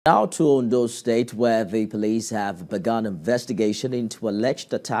Now to Ondo State, where the police have begun investigation into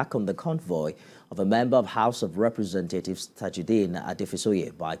alleged attack on the convoy of a member of House of Representatives Tajudeen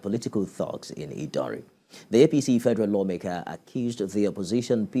Adefisoye by political thugs in Idanre. The APC federal lawmaker accused the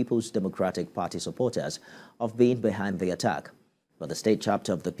opposition People's Democratic Party supporters of being behind the attack, but the state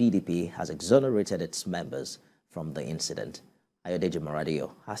chapter of the PDP has exonerated its members from the incident. Adefisoye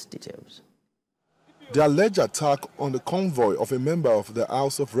has details. The alleged attack on the convoy of a member of the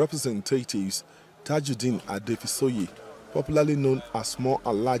House of Representatives, Tajudeen Adefisoye, popularly known as Small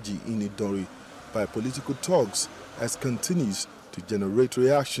Alhaji in Idanre, by political thugs, has continued to generate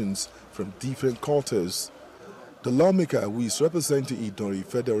reactions from different quarters. The lawmaker, who is representing Idanre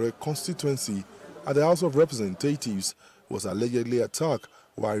Federal Constituency at the House of Representatives, was allegedly attacked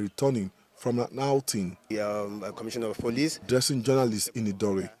while returning from an outing. The Commissioner of Police, dressing journalists in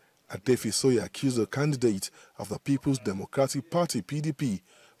Idanre, Adefisoye accused the candidate of the People's Democratic Party (PDP)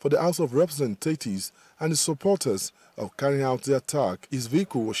 for the House of Representatives and his supporters of carrying out the attack. His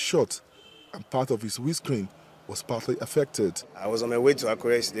vehicle was shot and part of his windscreen was partly affected. I was on my way to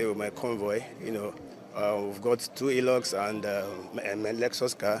Akure today with my convoy. We've got two Elox and a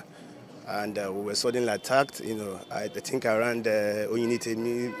Lexus car, and we were suddenly attacked. I think around the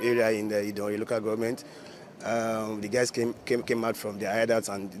Oyinitemi area in the Idanre local government. The guys came out from their hideouts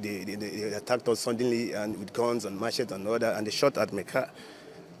and they attacked us suddenly and with guns and machetes and all that, and they shot at my car.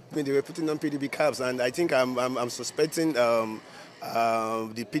 They were putting on PDP caps, and I think I'm suspecting the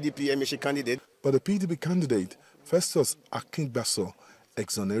PDP MHA candidate. But the PDP candidate, Festus Akingbaso,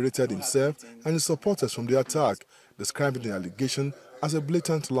 exonerated himself and his supporters from the attack, describing the allegation as a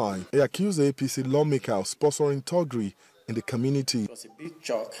blatant lie. He accused the APC lawmaker of sponsoring thuggery in the community. It was a big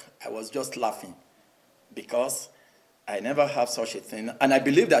shock. I was just laughing, because I never have such a thing, and I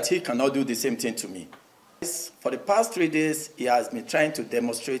believe that he cannot do the same thing to me. For the past 3 days, he has been trying to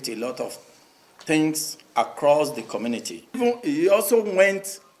demonstrate a lot of things across the community. He also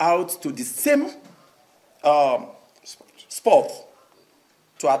went out to the same spot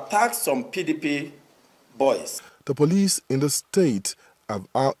to attack some PDP boys. The police in the state have,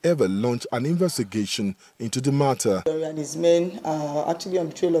 however, launched an investigation into the matter. And his men are actually on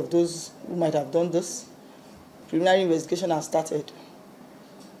the trail of those who might have done this. Preliminary investigation has started.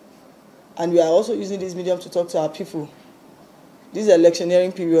 And we are also using this medium to talk to our people. This is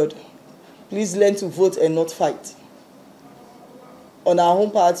electioneering period. Please learn to vote and not fight. On our home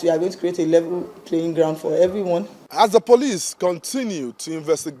part, we are going to create a level playing ground for everyone. As the police continue to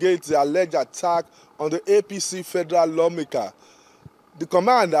investigate the alleged attack on the APC federal lawmaker, the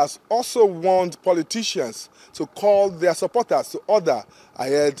command has also warned politicians to call their supporters to order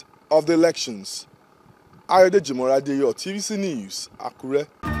ahead of the elections. Adefisoye, TVC News, Akure.